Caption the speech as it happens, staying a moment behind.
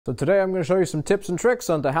So today I'm going to show you some tips and tricks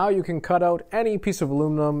on how you can cut out any piece of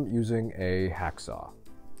aluminum using a hacksaw.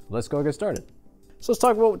 Let's go get started. So let's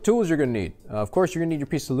talk about what tools you're going to need. Of course, you're going to need your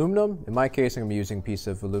piece of aluminum. In my case, I'm going to be using a piece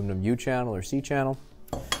of aluminum U-channel or C-channel.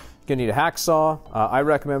 You're going to need a hacksaw. I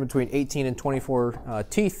recommend between 18 and 24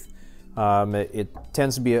 teeth. It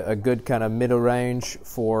tends to be a good kind of middle range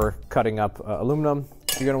for cutting up aluminum.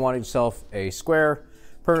 You're going to want yourself a square,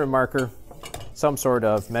 permanent marker, some sort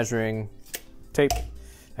of measuring tape,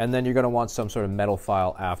 and then you're going to want some sort of metal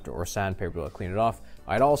file after or sandpaper to clean it off.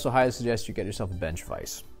 I'd also highly suggest you get yourself a bench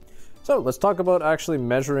vise. So let's talk about actually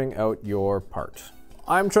measuring out your part.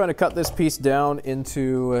 I'm trying to cut this piece down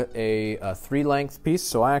into a 3-length piece,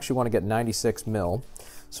 so I actually want to get 96 mil.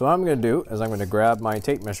 So what I'm going to do is I'm going to grab my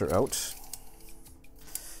tape measure out,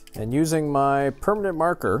 and using my permanent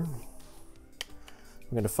marker,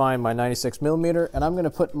 I'm going to find my 96 millimeter, and I'm going to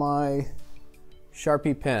put my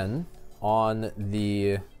Sharpie pen on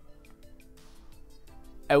the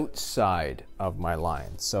outside of my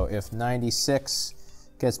line. So if 96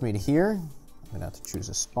 gets me to here, I'm gonna have to choose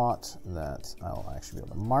a spot that I'll actually be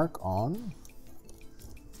able to mark on.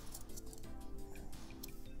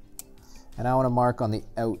 And I want to mark on the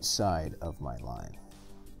outside of my line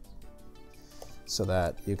so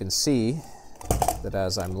that you can see that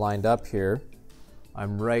as I'm lined up here,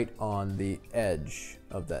 I'm right on the edge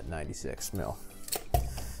of that 96 mil.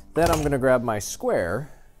 Then I'm going to grab my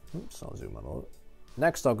square. Oops, I'll zoom in a little.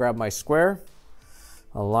 Next, I'll grab my square.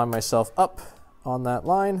 I'll line myself up on that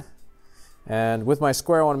line. And with my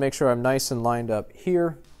square, I want to make sure I'm nice and lined up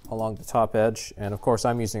here along the top edge. And of course,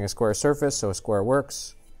 I'm using a square surface, so a square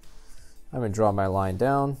works. I'm going to draw my line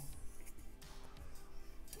down.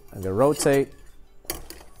 I'm going to rotate.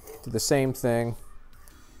 Do the same thing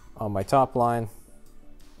on my top line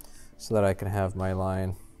so that I can have my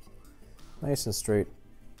line nice and straight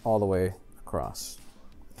all the way across.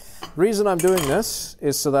 The reason I'm doing this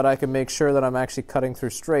is so that I can make sure that I'm actually cutting through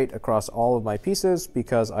straight across all of my pieces,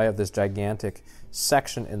 because I have this gigantic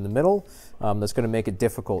section in the middle that's going to make it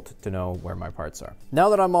difficult to know where my parts are. Now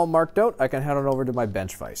that I'm all marked out, I can head on over to my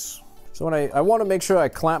bench vise. So when I want to make sure I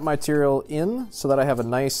clamp my material in so that I have a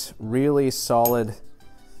nice, really solid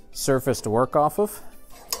surface to work off of.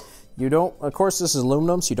 You don't, of course this is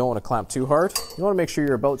aluminum, so you don't want to clamp too hard. You want to make sure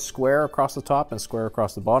you're about square across the top and square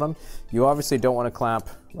across the bottom. You obviously don't want to clamp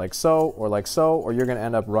like so, or you're going to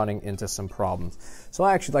end up running into some problems. So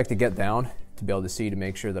I actually like to get down to be able to see, to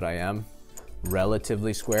make sure that I am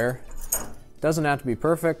relatively square. Doesn't have to be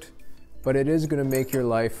perfect, but it is going to make your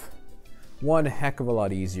life one heck of a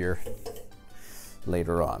lot easier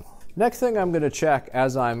later on. Next thing I'm going to check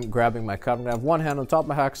as I'm grabbing my cut, I'm going to have one hand on top of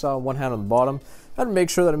my hacksaw, one hand on the bottom. I'm going to make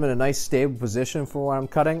sure that I'm in a nice stable position for what I'm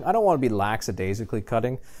cutting. I don't want to be lackadaisically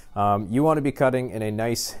cutting. You want to be cutting in a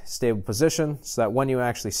nice stable position so that when you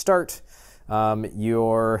actually start,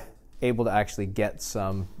 you're able to actually get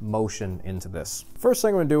some motion into this. First thing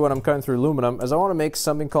I'm going to do when I'm cutting through aluminum is I want to make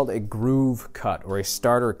something called a groove cut or a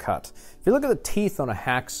starter cut. If you look at the teeth on a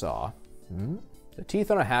hacksaw, the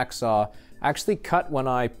teeth on a hacksaw actually cut when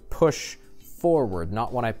I push forward,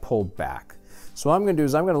 not when I pull back. So what I'm going to do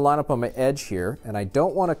is I'm going to line up on my edge here, and I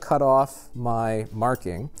don't want to cut off my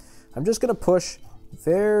marking. I'm just going to push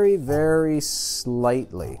very, very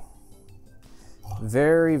slightly.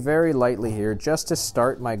 Very, very lightly here, just to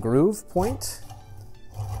start my groove point.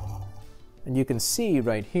 And you can see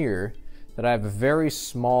right here that I have a very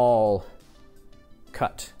small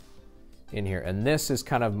cut in here, and this is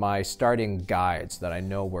kind of my starting guide so that I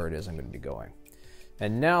know where it is I'm going to be going.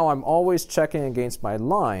 And now I'm always checking against my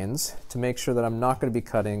lines to make sure that I'm not going to be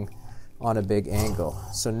cutting on a big angle.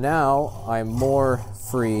 So now I'm more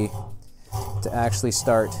free to actually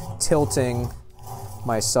start tilting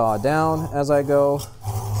my saw down as I go.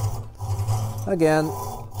 Again,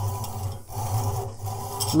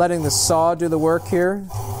 letting the saw do the work here.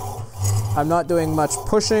 I'm not doing much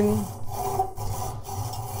pushing.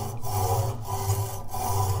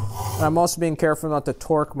 And I'm also being careful not to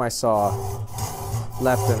torque my saw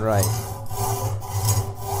left and right.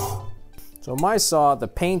 So my saw, the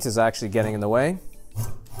paint is actually getting in the way.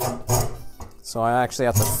 So I actually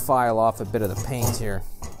have to file off a bit of the paint here.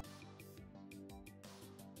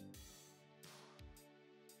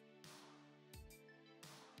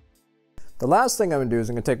 The last thing I'm going to do is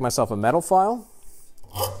I'm going to take myself a metal file,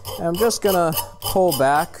 and I'm just going to pull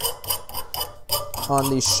back on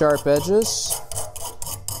these sharp edges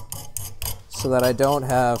so that I don't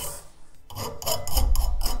have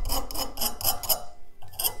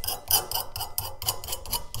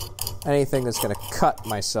anything that's going to cut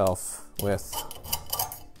myself with.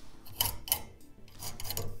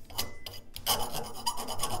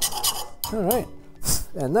 All right.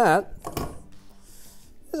 And that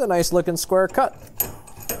is a nice looking square cut.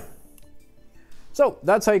 So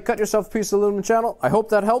that's how you cut yourself a piece of aluminum channel. I hope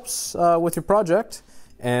that helps with your project,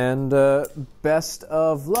 and best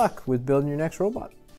of luck with building your next robot.